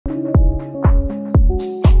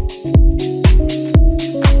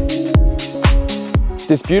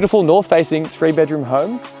This beautiful north-facing 3-bedroom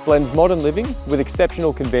home blends modern living with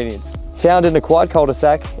exceptional convenience. Found in a quiet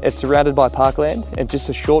cul-de-sac, it's surrounded by parkland and just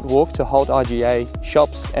a short walk to Holt IGA,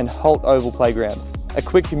 shops and Holt Oval Playground. A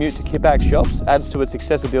quick commute to Kippax shops adds to its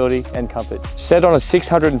accessibility and comfort. Set on a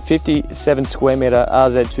 657 square metre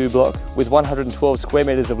RZ2 block with 112 square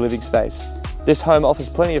metres of living space, this home offers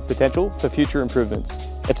plenty of potential for future improvements.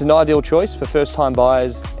 It's an ideal choice for first-time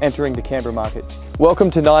buyers entering the Canberra market.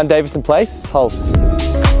 Welcome to 9 Davison Place, Holt.